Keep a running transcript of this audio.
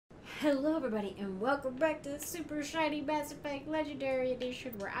Hello everybody and welcome back to the Super Shiny Mass Effect Legendary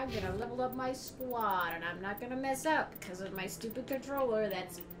Edition, where I'm gonna level up my squad and I'm not gonna mess up because of my stupid controller.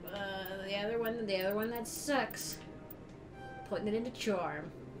 That's the other one that sucks. Putting it into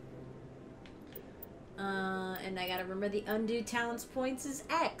Charm. And I gotta remember the undo talents points is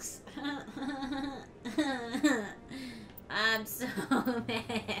X. I'm so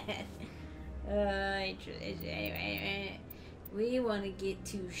mad. Anyway. We want to get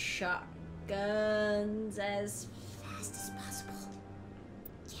to shotguns as fast as possible.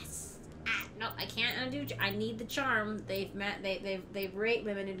 Yes. No, I can't undo. I need the charm. They've rate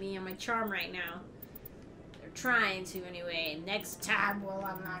limited me on my charm right now. They're trying to anyway. Next time we'll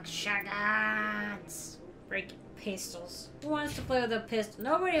unlock shotguns. Breaking pistols. Who wants to play with a pistol?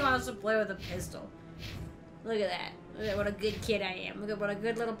 Nobody wants to play with a pistol. Look at that. Look at what a good kid I am. Look at what a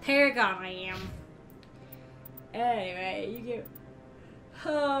good little paragon I am. Anyway, you get.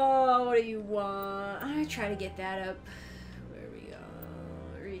 Oh, what do you want? I try to get that up. Where we go?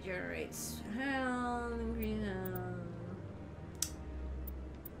 Regenerates health.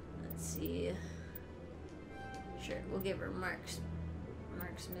 Let's see. Sure, we'll give her marksman.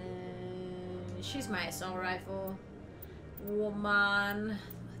 She's my assault rifle. Woman.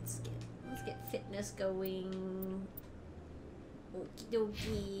 Let's get fitness going. Okie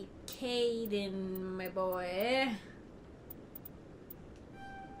dokie, Caden, my boy.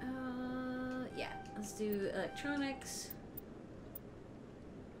 Yeah, let's do electronics.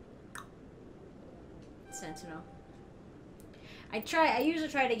 Sentinel. I usually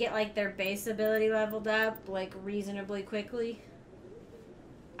try to get like their base ability leveled up like reasonably quickly.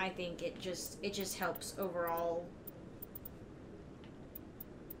 I think it just helps overall.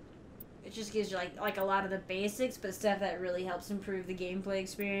 It just gives you like a lot of the basics, but stuff that really helps improve the gameplay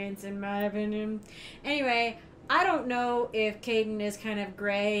experience, in my opinion. Anyway, I don't know if Caden is kind of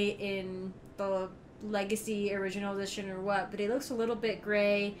gray in the Legacy Original Edition or what, but he looks a little bit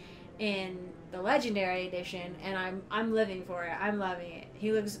gray in the Legendary Edition, and I'm living for it. I'm loving it.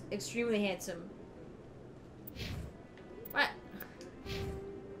 He looks extremely handsome. What?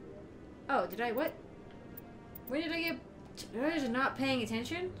 Oh, did I what? When did I get? Was I not paying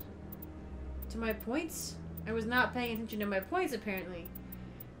attention to my points? I was not paying attention to my points, apparently.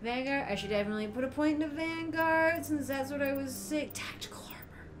 Vanguard? I should definitely put a point into Vanguard, since that's what I was sick. Tactical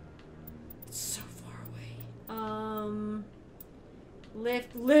armor. It's so far away.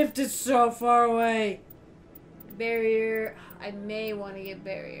 Lift is so far away. Barrier. I may want to get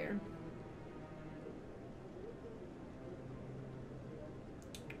barrier.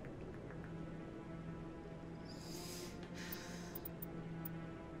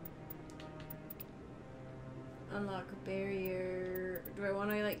 Unlock a barrier. Do I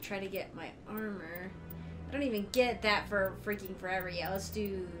want to like try to get my armor? I don't even get that for freaking forever yet. Let's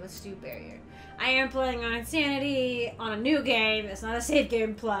do barrier. I am playing on Insanity on a new game. It's not a save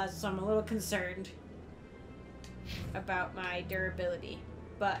game plus, so I'm a little concerned about my durability.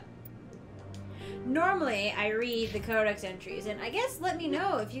 But normally I read the codex entries, and I guess let me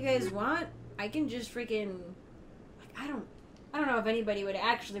know if you guys want. I can just freaking I don't know if anybody would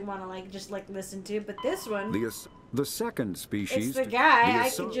actually want to just listen to, but this one, the second species, it's the guy. I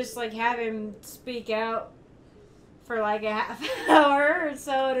could just have him speak out for like a half hour or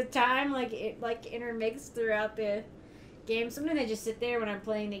so at a time, intermixed throughout the game. Sometimes I just sit there when I'm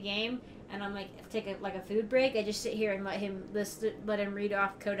playing the game, and I'm take a food break. I just sit here and let him read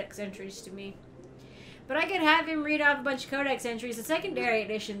off codex entries to me. But I could have him read off a bunch of codex entries. The secondary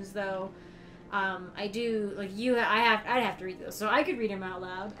editions, though. I do, I'd have to read those, so I could read them out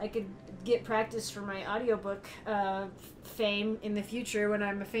loud. I could get practice for my audiobook, fame in the future when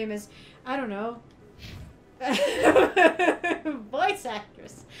I'm a famous, I don't know, voice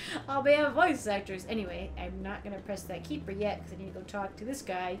actress. I'll be a voice actress. Anyway, I'm not gonna press that keeper yet, because I need to go talk to this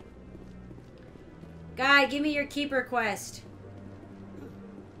guy. Guy, give me your keeper quest.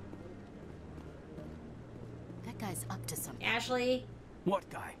 That guy's up to something. Ashley? What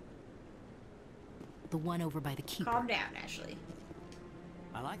guy? The one over by the keeper. Calm down, Ashley.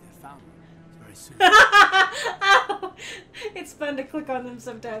 I like that fountain. It's very Oh, it's fun to click on them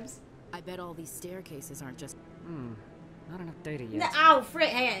sometimes. I bet all these staircases aren't just... Not enough data yet. No, oh, frick,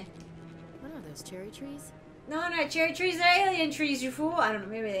 hang on. What are those, cherry trees? No, cherry trees are alien trees, you fool. I don't know,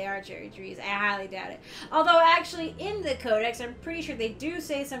 maybe they are cherry trees. I highly doubt it. Although, actually, in the Codex, I'm pretty sure they do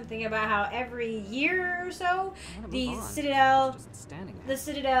say something about how every year or so, the Citadel,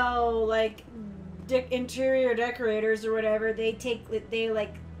 interior decorators or whatever, they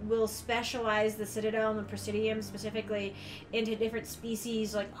will specialize the Citadel and the Presidium specifically into different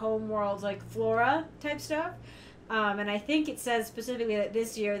species, like home worlds, like flora type stuff. And I think it says specifically that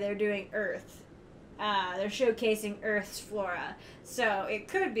this year they're doing Earth. They're showcasing Earth's flora. So it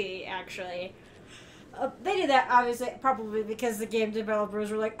could be, actually. They did that, obviously, probably because the game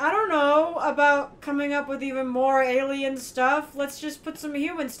developers were like, I don't know about coming up with even more alien stuff. Let's just put some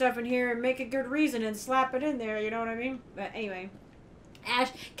human stuff in here and make a good reason and slap it in there, you know what I mean? But anyway.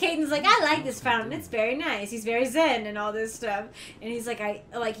 Caden's like, I like this fountain. It's very nice. He's very zen and all this stuff. And he's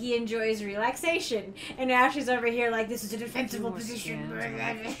like, he enjoys relaxation. And Ashley's over here like, this is a defensible position.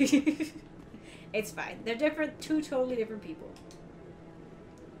 It's fine. They're different, two totally different people.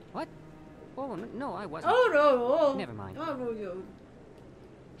 What? Oh, no, I wasn't. Oh, no. Never mind. Oh, no.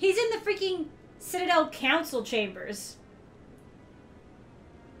 He's in the freaking Citadel Council chambers.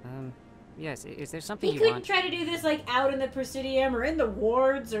 Yes, is there something He you couldn't want? try to do this, like, out in the Presidium or in the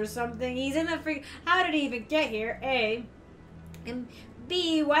wards or something. He's in the freaking... How did he even get here? A. And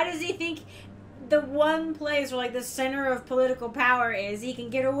B, why does he think the one place where, like, the center of political power is, he can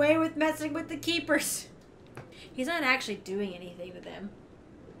get away with messing with the Keepers? He's not actually doing anything to them.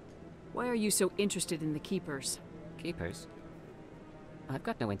 Why are you so interested in the Keepers? Keepers? I've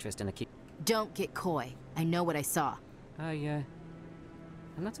got no interest in the Don't get coy. I know what I saw.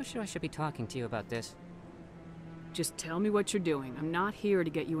 I'm not so sure I should be talking to you about this. Just tell me what you're doing. I'm not here to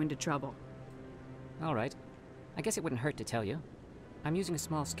get you into trouble. Alright. I guess it wouldn't hurt to tell you. I'm using a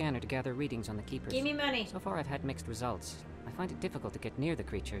small scanner to gather readings on the Keepers. Give me money. So far I've had mixed results. I find it difficult to get near the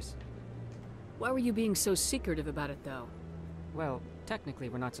creatures. Why were you being so secretive about it, though? Well, technically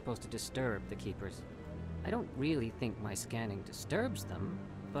we're not supposed to disturb the Keepers. I don't really think my scanning disturbs them,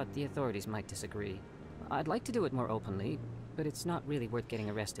 but the authorities might disagree. I'd like to do it more openly, but it's not really worth getting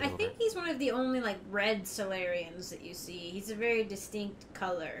arrested over. I think he's one of the only, like, red Solarians that you see. He's a very distinct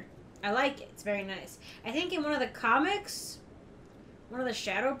color. I like it. It's very nice. I think in one of the comics, one of the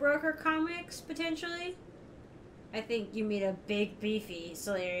Shadow Broker comics, potentially, I think you meet a big, beefy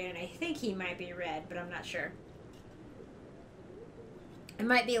Solarian, and I think he might be red, but I'm not sure. It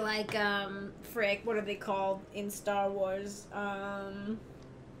might be like, frick, what are they called in Star Wars?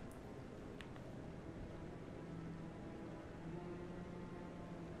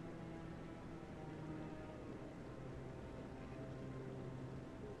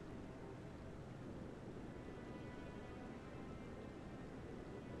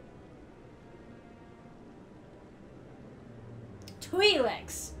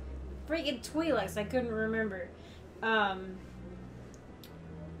 Twi'leks! Freaking Twi'leks, I couldn't remember. I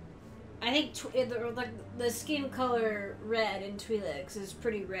think the skin color red in Twi'leks is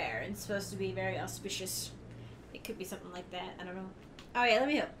pretty rare and supposed to be very auspicious. It could be something like that. I don't know. Oh yeah, let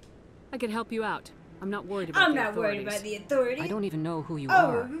me help. I can help you out. I'm not worried about I'm the not worried authorities. about the authorities. I don't even know who you Oh,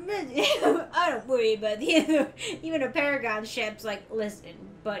 are. I don't worry about the even a Paragon ship's like, listen,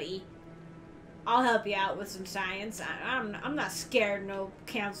 buddy, I'll help you out with some science. I'm not scared of no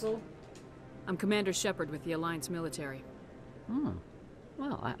council. I'm Commander Shepard with the Alliance military.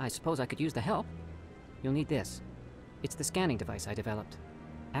 Well, I suppose I could use the help. You'll need this. It's the scanning device I developed.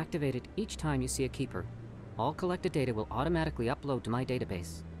 Activate it each time you see a Keeper. All collected data will automatically upload to my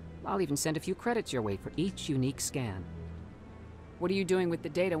database. I'll even send a few credits your way for each unique scan. What are you doing with the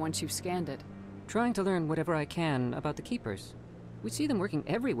data once you've scanned it? Trying to learn whatever I can about the Keepers. We see them working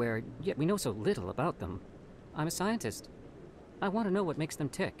everywhere, yet we know so little about them. I'm a scientist. I want to know what makes them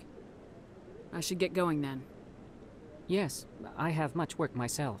tick. I should get going then. Yes, I have much work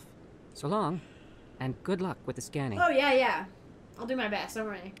myself. So long, and good luck with the scanning. Oh yeah. I'll do my best. Don't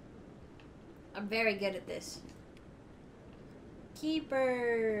worry. I'm very good at this.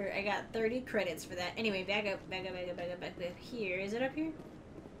 Keeper. I got 30 credits for that. Anyway, back up here. Is it up here?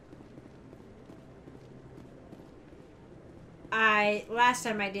 Last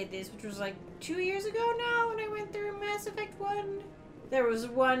time I did this, which was like 2 years ago now, when I went through Mass Effect 1, there was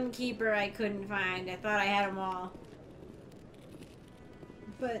one Keeper I couldn't find. I thought I had them all.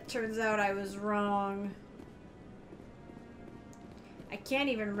 But it turns out I was wrong. I can't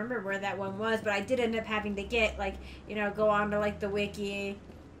even remember where that one was, but I did end up having to get, like, you know, go on to, like, the wiki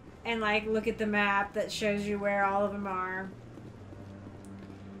and, like, look at the map that shows you where all of them are.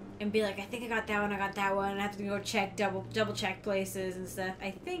 And be like, I think I got that one, and I have to go check, double check places and stuff.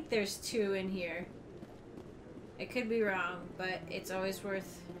 I think there's 2 in here. I could be wrong, but it's always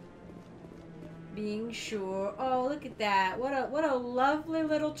worth being sure. Oh, look at that. What a lovely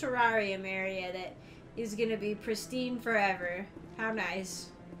little terrarium area that is gonna be pristine forever. How nice.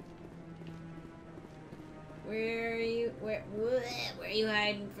 Where are you? Where are you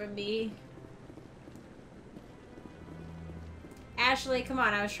hiding from me? Ashley, come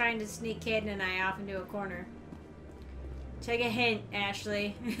on. I was trying to sneak Caden and I off into a corner. Take a hint,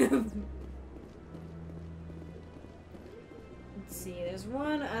 Ashley. see. There's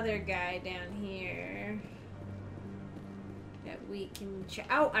one other guy down here that we can check.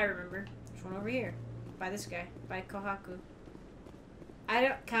 Oh, I remember. There's one over here. By this guy. By Kohaku. I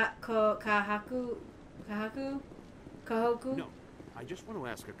don't... Kahaku? Kohoku? No, I just want to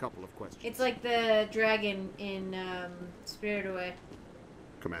ask a couple of questions. It's like the dragon in Spirited Away.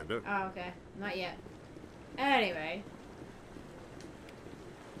 Commander. Oh, okay. Not yet. Anyway.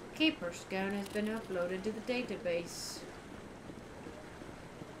 Keeper scan has been uploaded to the database.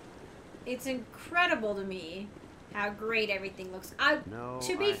 It's incredible to me how great everything looks.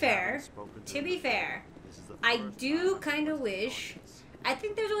 To be fair, I do kind of wish. I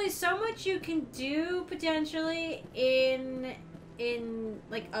think there's only so much you can do potentially in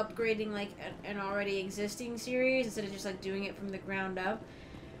like upgrading like an already existing series instead of just like doing it from the ground up.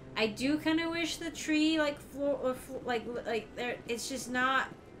 I do kind of wish the tree like there. It's just not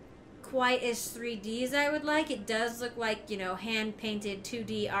quite as 3D as I would like. It does look like, you know, hand painted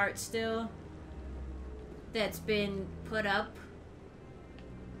 2D art still that's been put up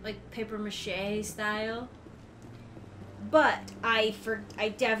like paper mache style. But I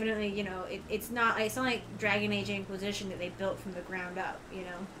definitely, you know, it's not like Dragon Age Inquisition that they built from the ground up, you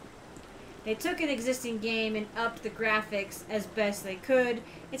know. They took an existing game and upped the graphics as best they could.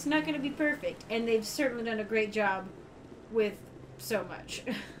 It's not going to be perfect, and they've certainly done a great job with so much.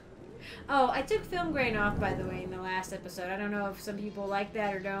 Oh, I took film grain off, by the way, in the last episode. I don't know if some people like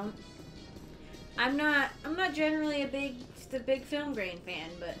that or don't. I'm not generally a big film grain fan,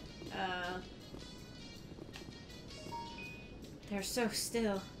 but they're so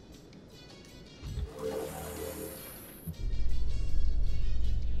still.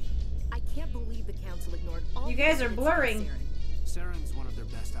 I can't believe the council ignored all. You guys are blurring. Saren's one of their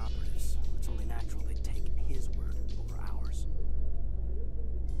best operatives. It's only natural they take his word over ours.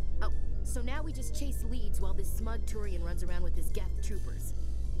 Oh, so now we just chase leads while this smug Turian runs around with his Geth troopers.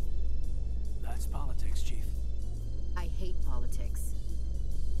 That's politics, Chief. I hate politics.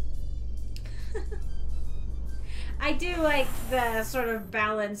 I do like the sort of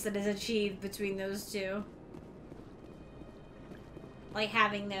balance that is achieved between those two. Like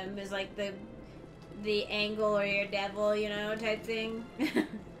having them as like the angle or your devil, you know, type thing.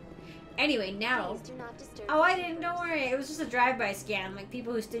 Anyway, now. Oh, I didn't. Don't worry. It was just a drive-by scam, like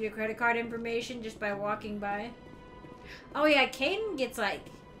people who steal your credit card information just by walking by. Oh yeah, Caden gets like.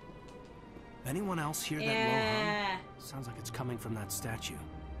 Anyone else hear that low hum? Sounds like it's coming from that statue.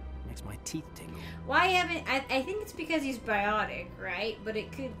 Makes my teeth tingle. Why haven't I think it's because he's biotic, right? But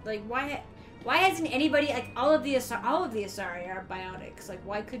it could like why hasn't anybody like all of the Asari are biotics? Like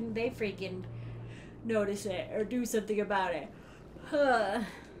why couldn't they freaking notice it or do something about it? Huh.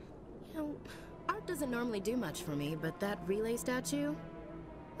 You know, art doesn't normally do much for me, but that relay statue,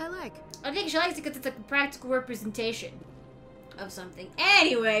 I like. I think she likes it because it's like a practical representation of something.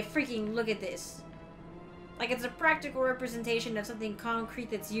 Anyway, freaking look at this. Like, it's a practical representation of something concrete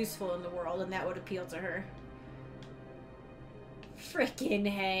that's useful in the world, and that would appeal to her. Frickin'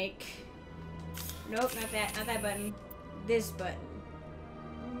 heck. Nope, not that button. This button.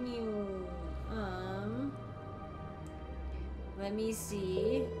 Let me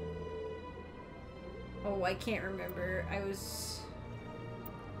see. Oh, I can't remember.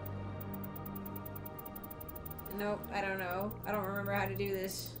 Nope, I don't know. I don't remember how to do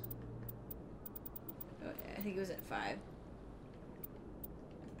this. I think it was at 5.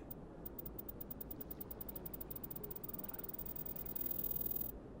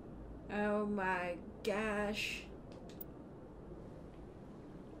 Oh my gosh.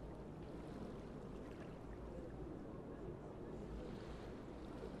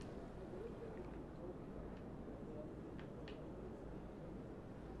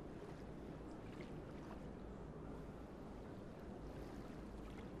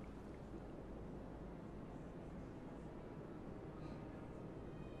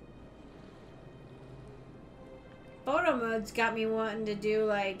 Photo mode's got me wanting to do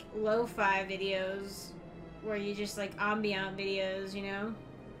like lo-fi videos where you just like ambient videos, you know?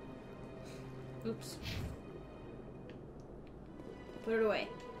 Oops. Put it away.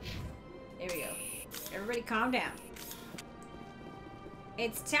 There we go. Everybody calm down.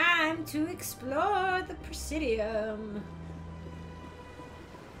 It's time to explore the Presidium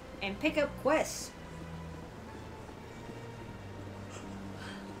and pick up quests.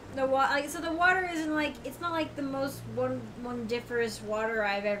 The water isn't like, it's not like the most wondiferous water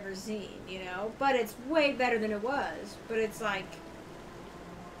I've ever seen, you know? But it's way better than it was. But it's like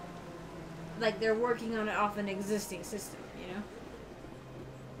they're working on it off an existing system, you know?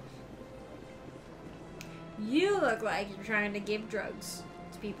 You look like you're trying to give drugs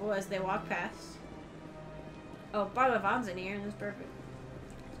to people as they walk past. Oh, Barlavan's in here. That's perfect.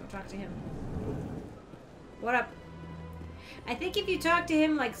 So talk to him. What up? I think if you talk to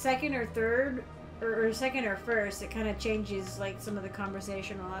him like second or third, or second or first, it kind of changes like some of the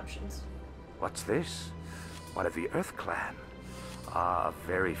conversational options. What's this? One of the Earth Clan. Ah, a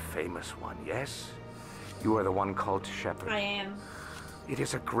very famous one, yes? You are the one called Shepard. I am. It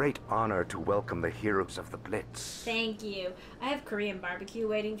is a great honor to welcome the heroes of the Blitz. Thank you. I have Korean barbecue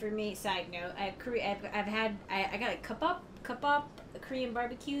waiting for me. Side note, I got a cup up a Korean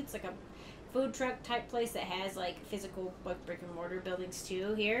barbecue. It's like a food truck type place that has like physical like brick and mortar buildings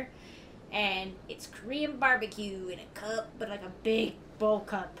too here, and it's Korean barbecue in a cup, but like a big bowl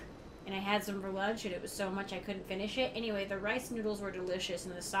cup. And I had some for lunch, and it was so much I couldn't finish it. Anyway, the rice noodles were delicious,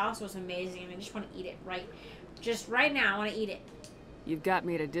 and the sauce was amazing, and I just want to eat it just right now. I want to eat it. You've got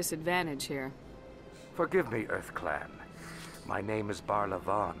me at a disadvantage here. Forgive me, Earth Clan. My name is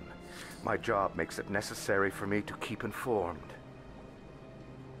Barlavan. My job makes it necessary for me to keep informed.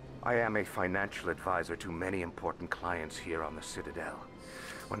 I am a financial advisor to many important clients here on the Citadel.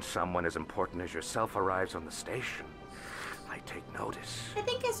 When someone as important as yourself arrives on the station, I take notice. I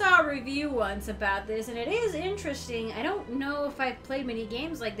think I saw a review once about this, and it is interesting. I don't know if I've played many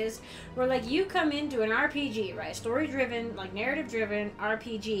games like this, where like you come into an RPG, right? Story-driven, like narrative-driven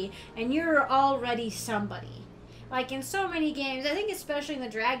RPG, and you're already somebody. Like in so many games, I think especially in the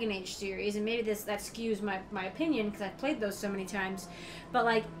Dragon Age series, and maybe that skews my opinion because I've played those so many times, but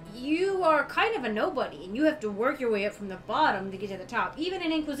like you are kind of a nobody, and you have to work your way up from the bottom to get to the top. Even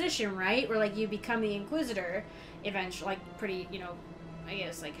in Inquisition, right? Where like you become the Inquisitor eventually, like pretty, you know, I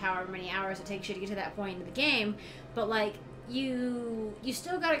guess like however many hours it takes you to get to that point in the game, but like you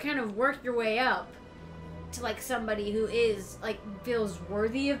still gotta kind of work your way up to like somebody who is like feels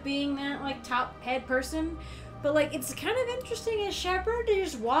worthy of being that like top head person. But like it's kind of interesting as Shepard to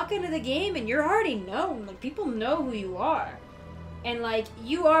just walk into the game and you're already known, like people know who you are, and like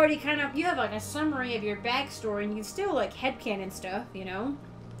you already kind of, you have like a summary of your backstory, and you still like headcanon stuff, you know.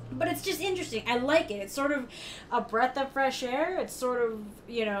 But it's just interesting. I like it. It's sort of a breath of fresh air. It's sort of,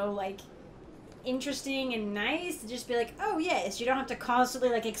 you know, like interesting and nice to just be like, oh yes, you don't have to constantly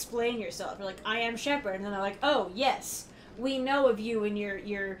like explain yourself. You're like, I am Shepard, and then they're like, oh yes, we know of you and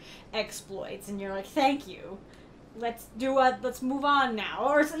your exploits, and you're like, thank you. Let's move on now,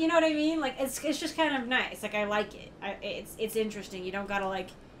 or you know what I mean? Like it's just kind of nice. Like I like it. It's interesting. You don't gotta like.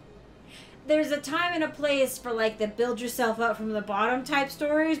 There's a time and a place for like the build yourself up from the bottom type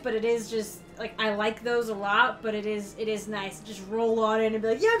stories, but it is just like I like those a lot. But it is nice to just roll on in and be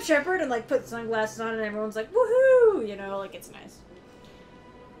like, yeah, I'm Shepard, and like put sunglasses on, and everyone's like, woohoo, you know, like it's nice.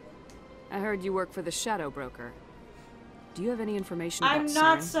 I heard you work for the Shadow Broker. Do you have any information about I'm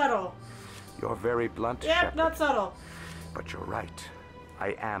not Saren? subtle. You're very blunt, Yep, Shepard. not subtle. But you're right.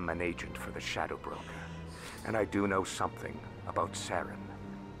 I am an agent for the Shadow Broker, and I do know something about Saren.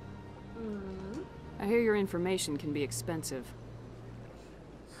 I hear your information can be expensive.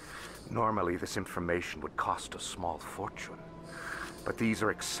 Normally, this information would cost a small fortune, but these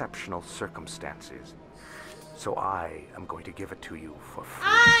are exceptional circumstances, so I am going to give it to you for free.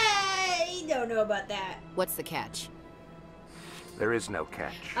 I don't know about that. What's the catch? There is no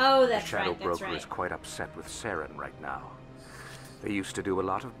catch. Oh, that's the Shadow right, that's Broker is right. quite upset with Saren right now. They used to do a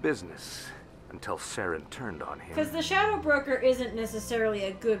lot of business until Saren turned on him. Because the Shadow Broker isn't necessarily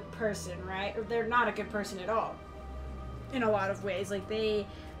a good person, right? Or they're not a good person at all. In a lot of ways. Like, they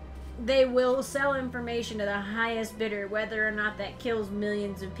will sell information to the highest bidder, whether or not that kills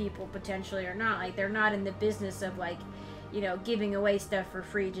millions of people potentially or not. Like, they're not in the business of, like, you know, giving away stuff for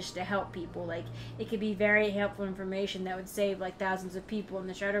free just to help people. Like, it could be very helpful information that would save, like, thousands of people, and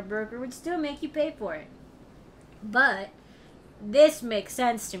the Shadow Broker would still make you pay for it. But this makes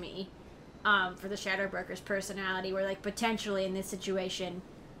sense to me. For the Shadow Broker's personality, where like potentially in this situation,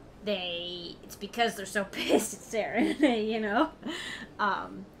 it's because they're so pissed at Saren, you know.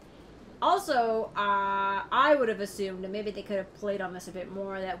 Also, I would have assumed, and maybe they could have played on this a bit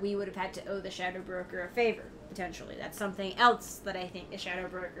more, that we would have had to owe the Shadow Broker a favor potentially. That's something else that I think the Shadow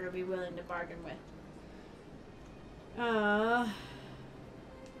Broker would be willing to bargain with.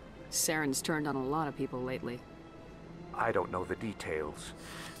 Saren's turned on a lot of people lately. I don't know the details,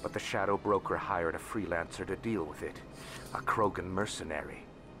 but the Shadow Broker hired a freelancer to deal with it. A Krogan mercenary.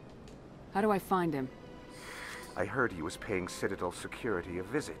 How do I find him? I heard he was paying Citadel security a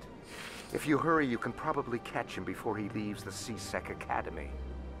visit. If you hurry, you can probably catch him before he leaves the C-Sec Academy.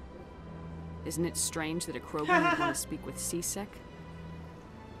 Isn't it strange that a Krogan would want to speak with C-Sec?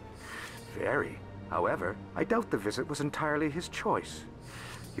 Very. However, I doubt the visit was entirely his choice.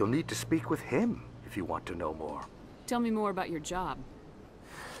 You'll need to speak with him if you want to know more. Tell me more about your job.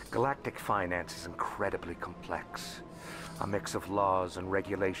 Galactic finance is incredibly complex. A mix of laws and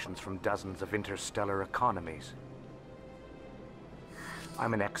regulations from dozens of interstellar economies.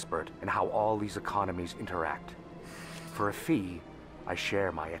 I'm an expert in how all these economies interact. For a fee, I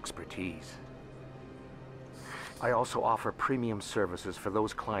share my expertise. I also offer premium services for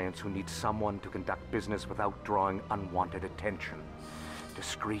those clients who need someone to conduct business without drawing unwanted attention.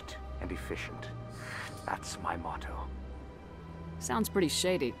 Discreet and efficient. That's my motto. Sounds pretty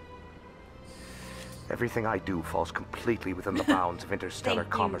shady. Everything I do falls completely within the bounds of interstellar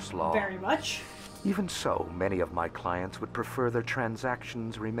commerce law. Very much. Even so, many of my clients would prefer their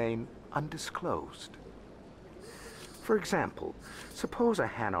transactions remain undisclosed. For example, suppose a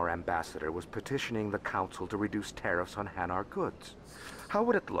Hanar ambassador was petitioning the council to reduce tariffs on Hanar goods. How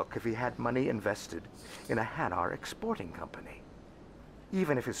would it look if he had money invested in a Hanar exporting company?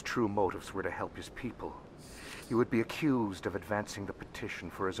 Even if his true motives were to help his people, he would be accused of advancing the petition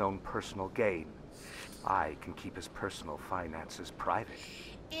for his own personal gain. I can keep his personal finances private.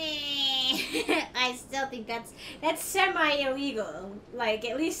 I still think that's semi-illegal. Like,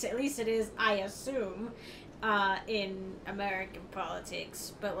 at least it is, I assume, in American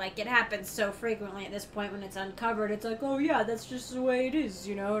politics. But, like, it happens so frequently at this point when it's uncovered. It's like, oh yeah, that's just the way it is,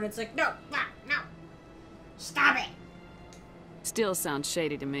 you know? And it's like, no, stop it. Still sounds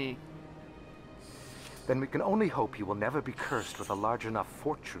shady to me. Then we can only hope you will never be cursed with a large enough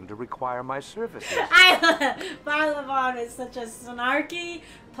fortune to require my services. Barlavon is such a snarky,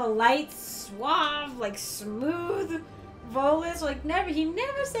 polite, suave, like smooth Volus. Like he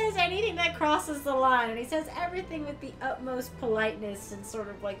never says anything that crosses the line, and he says everything with the utmost politeness and sort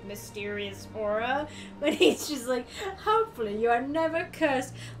of like mysterious aura. But he's just like, hopefully you are never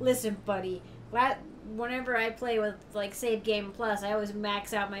cursed. Listen, buddy, whenever I play with like Save Game Plus, I always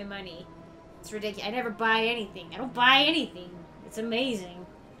max out my money. It's ridiculous. I never buy anything. I don't buy anything. It's amazing.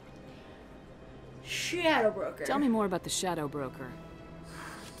 Shadow Broker. Tell me more about the Shadow Broker.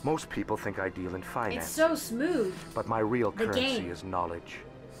 Most people think I deal in finance. It's so smooth. But my real currency is knowledge.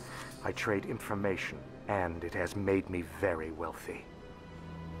 I trade information, and it has made me very wealthy.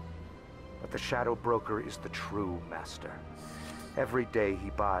 But the Shadow Broker is the true master. Every day he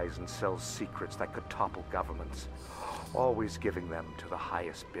buys and sells secrets that could topple governments, always giving them to the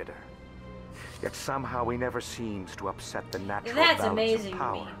highest bidder. Yet somehow he never seems to upset the natural balance of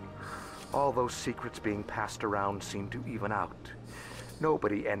power. All those secrets being passed around seem to even out.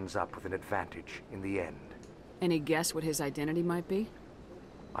 Nobody ends up with an advantage in the end. Any guess what his identity might be?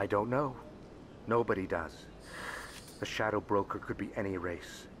 I don't know. Nobody does. The Shadow Broker could be any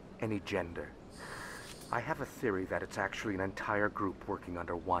race, any gender. I have a theory that it's actually an entire group working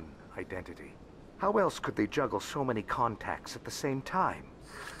under one identity. How else could they juggle so many contacts at the same time?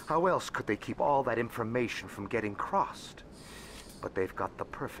 How else could they keep all that information from getting crossed? But they've got the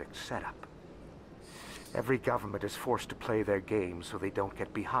perfect setup. Every government is forced to play their game so they don't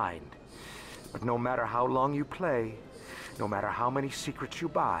get behind. But no matter how long you play, no matter how many secrets you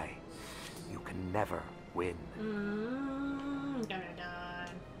buy, you can never win.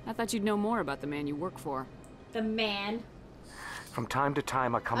 I thought you'd know more about the man you work for. The man? From time to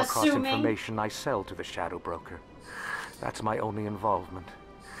time, I come across information I sell to the Shadow Broker. That's my only involvement.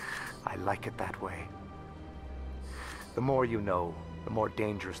 I like it that way. The more you know, the more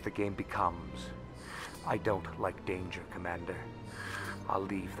dangerous the game becomes. I don't like danger, Commander. I'll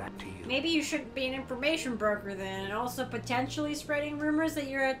leave that to you. Maybe you should be an information broker then, and also potentially spreading rumors that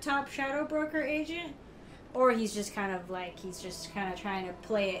you're a top Shadow Broker agent? Or he's just kind of trying to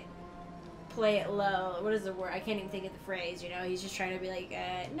play it low. What is the word? I can't even think of the phrase, you know? He's just trying to be like,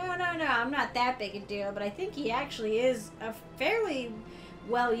 no, I'm not that big a deal, but I think he actually is a fairly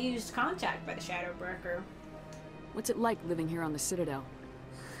well-used contact by the Shadow Broker. What's it like living here on the Citadel?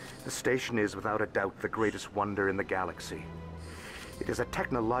 The station is without a doubt the greatest wonder in the galaxy. It is a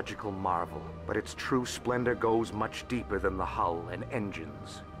technological marvel, but its true splendor goes much deeper than the hull and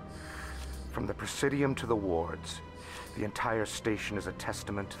engines. From the Presidium to the wards, the entire station is a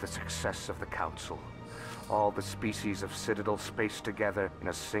testament to the success of the Council. All the species of Citadel spaced together in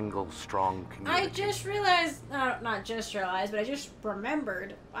a single, strong community. I just realized, not just realized, but I just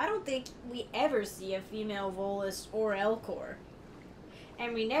remembered, I don't think we ever see a female Volus or Elcor.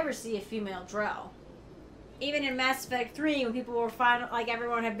 And we never see a female Drell. Even in Mass Effect 3, when people were like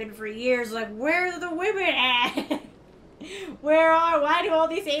everyone had been for years, like, where are the women at? Why do all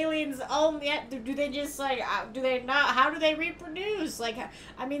these aliens do they just like, do they not, how do they reproduce? Like,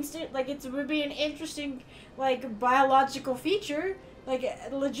 I mean, like, it would be an interesting, like, biological feature, like,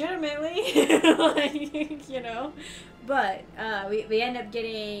 legitimately, like, you know, but, we end up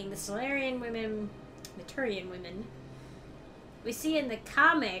getting the Solarian women, the Turian women, We see in the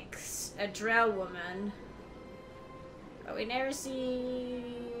comics a Drell woman, but we never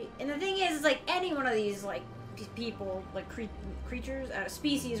see. And the thing is, like any one of these like people, like creatures,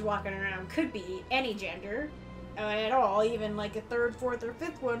 species walking around could be any gender at all, even like a third, fourth, or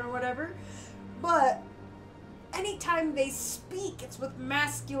fifth one or whatever. But anytime they speak, it's with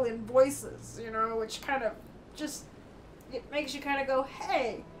masculine voices, you know, which kind of just it makes you kind of go,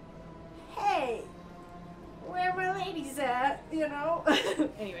 hey, hey. Where my ladies at, you know?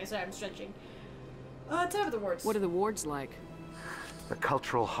 Anyway, sorry, I'm stretching. Time for the wards. What are the wards like? The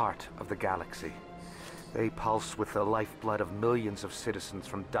cultural heart of the galaxy. They pulse with the lifeblood of millions of citizens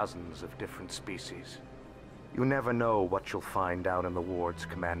from dozens of different species. You never know what you'll find down in the wards,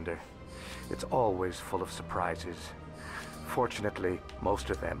 Commander. It's always full of surprises. Fortunately, most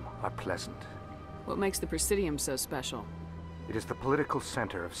of them are pleasant. What makes the Presidium so special? It is the political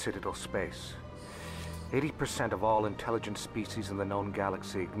center of Citadel space. 80% of all intelligent species in the known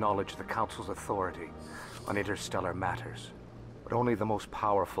galaxy acknowledge the Council's authority on interstellar matters. But only the most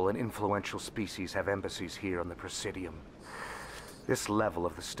powerful and influential species have embassies here on the Presidium. This level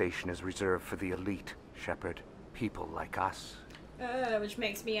of the station is reserved for the elite, Shepard. People like us. Which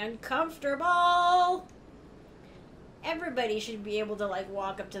makes me uncomfortable. Everybody should be able to like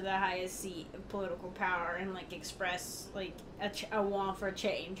walk up to the highest seat of political power and like express like a want for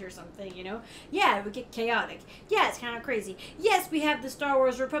change or something, you know? Yeah, it would get chaotic. Yeah, it's kind of crazy. Yes, we have the Star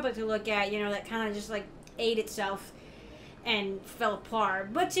Wars Republic to look at, you know, that kind of just like ate itself and fell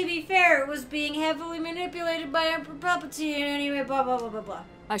apart. But to be fair, it was being heavily manipulated by Emperor Palpatine anyway, blah, blah, blah, blah, blah.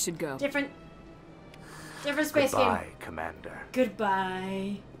 I should go. Different space Goodbye, game. Commander.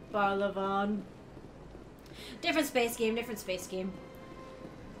 Goodbye, Barlavan. Different space game, different space game.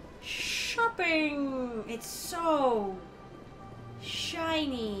 Shopping! It's so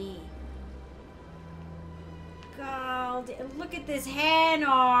shiny. God, look at this hand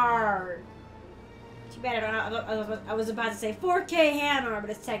art. Too bad I was about to say 4K hand art, but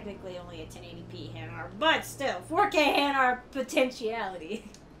it's technically only a 1080p hand art. But still, 4K hand art potentiality.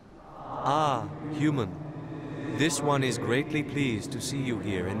 Ah, human. This one is greatly pleased to see you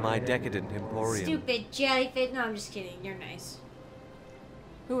here in my decadent emporium. Stupid jellyfish. No, I'm just kidding. You're nice.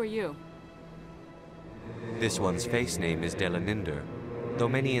 Who are you? This one's face name is Delaninder, though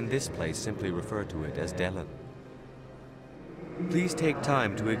many in this place simply refer to it as Delan. Please take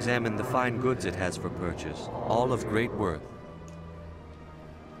time to examine the fine goods it has for purchase, all of great worth.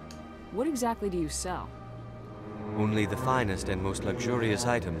 What exactly do you sell? Only the finest and most luxurious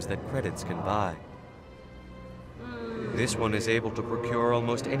items that credits can buy. This one is able to procure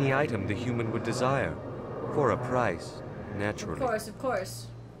almost any item the human would desire, for a price, naturally. Of course, of course.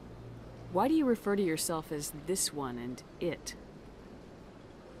 Why do you refer to yourself as this one and it?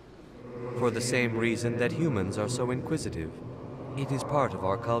 For the same reason that humans are so inquisitive. It is part of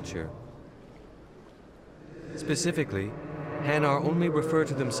our culture. Specifically, Hanar only refer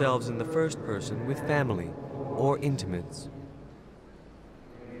to themselves in the first person with family or intimates.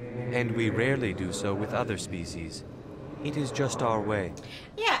 And we rarely do so with other species. It is just our way.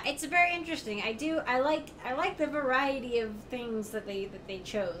 Yeah, it's very interesting. I like the variety of things that they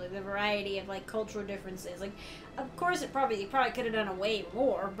chose, like the variety of like cultural differences. Like, of course, you probably could have done a way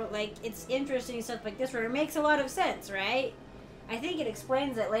more, but like it's interesting stuff like this where it makes a lot of sense, right? I think it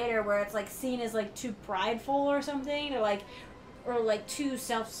explains it later where it's like seen as like too prideful or something, or like too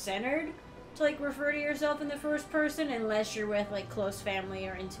self-centered to like refer to yourself in the first person unless you're with like close family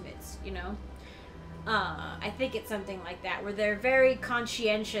or intimates, you know. I think it's something like that, where they're very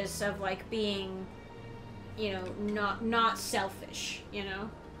conscientious of like being, you know, not selfish, you know.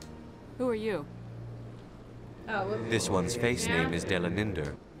 Who are you? Oh. This one's face name is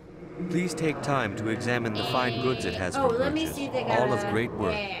Delaninder. Please take time to examine the fine goods it has for purchase. Let me see if they got all of great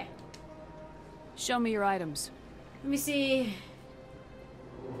worth. Yeah. Show me your items. Let me see.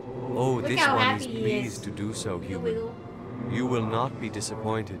 Oh, Look this how one happy is he pleased is. to do so, human. Wiggle. You will not be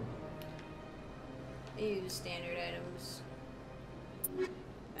disappointed. Use standard items.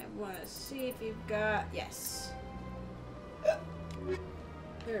 I want to see if you've got... Yes.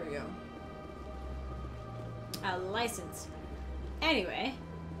 There we go. A license. Anyway.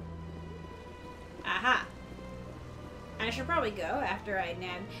 Aha. I should probably go after I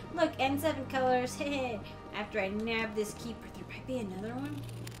nab... Look, N7 colors. Hey, after I nab this keeper. There might be another one.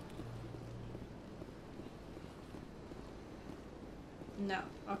 No.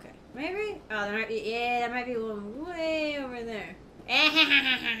 Okay. Maybe? Oh, there might be... Yeah, there might be one way over there. That's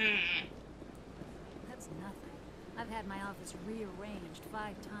nothing. I've had my office rearranged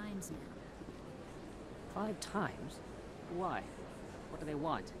 5 times now. 5 times? Why? What do they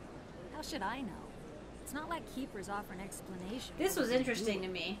want? How should I know? It's not like keepers offer an explanation. This was interesting to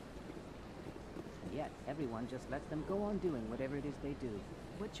me. Yet everyone just lets them go on doing whatever it is they do.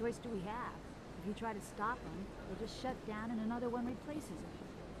 What choice do we have? If you try to stop them, they'll just shut down and another one replaces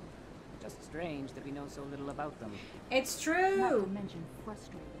it. Just strange that we know so little about them. It's Not true. to mention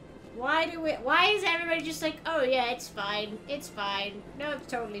frustrating. Why is everybody just like, oh yeah, it's fine. It's fine. No,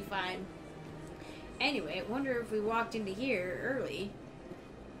 it's totally fine. Anyway, I wonder if we walked into here early.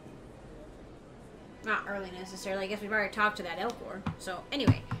 Not early necessarily. I guess we've already talked to that Elcor. So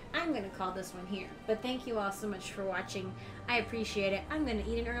anyway, I'm going to call this one here. But thank you all so much for watching. I appreciate it. I'm going to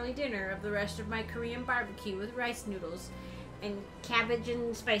eat an early dinner of the rest of my Korean barbecue with rice noodles and cabbage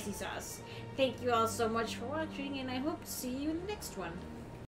and spicy sauce. Thank you all so much for watching, and I hope to see you in the next one.